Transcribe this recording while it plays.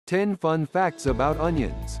10 Fun Facts About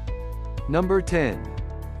Onions. Number 10.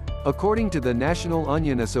 According to the National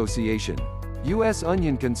Onion Association, U.S.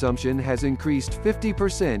 onion consumption has increased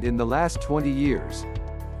 50% in the last 20 years.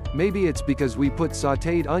 Maybe it's because we put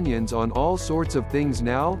sautéed onions on all sorts of things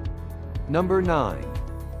now? Number 9.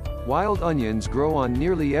 Wild onions grow on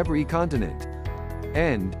nearly every continent.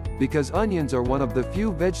 And, because onions are one of the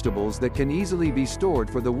few vegetables that can easily be stored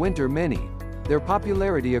for the winter, their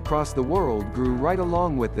popularity across the world grew right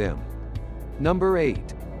along with them. Number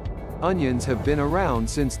 8. Onions have been around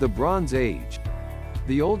since the Bronze Age.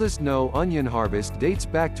 The oldest known onion harvest dates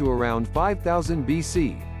back to around 5000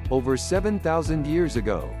 BC, over 7,000 years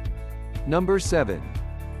ago. Number 7.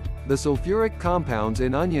 The sulfuric compounds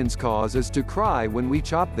in onions cause us to cry when we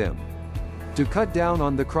chop them. To cut down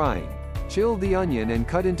on the crying, chill the onion and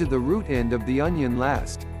cut into the root end of the onion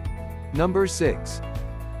last. Number 6.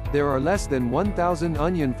 There are less than 1,000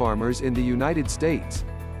 onion farmers in the United States.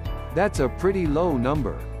 That's a pretty low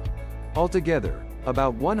number. Altogether,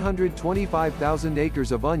 about 125,000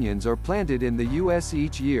 acres of onions are planted in the U.S.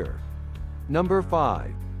 each year. Number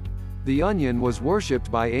 5. The onion was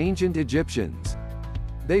worshipped by ancient Egyptians.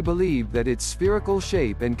 They believed that its spherical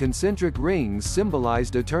shape and concentric rings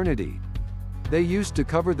symbolized eternity. They used to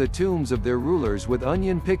cover the tombs of their rulers with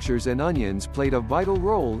onion pictures, and onions played a vital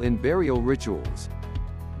role in burial rituals.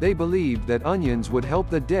 They believed that onions would help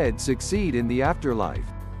the dead succeed in the afterlife.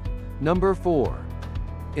 Number 4.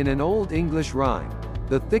 In an Old English rhyme,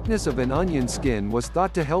 the thickness of an onion skin was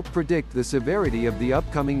thought to help predict the severity of the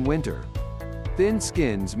upcoming winter. Thin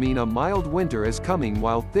skins mean a mild winter is coming,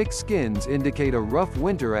 while thick skins indicate a rough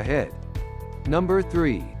winter ahead. Number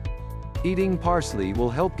 3. Eating parsley will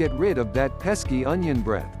help get rid of that pesky onion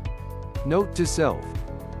breath. Note to self.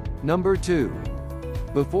 Number 2.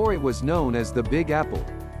 Before it was known as the Big Apple,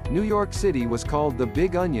 New York City was called the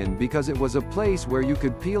Big Onion because it was a place where you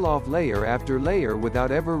could peel off layer after layer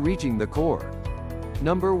without ever reaching the core.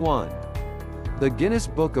 Number 1. The Guinness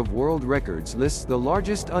Book of World Records lists the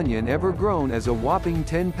largest onion ever grown as a whopping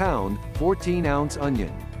 10-pound, 14-ounce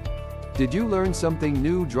onion. Did you learn something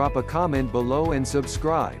new? Drop a comment below and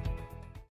subscribe.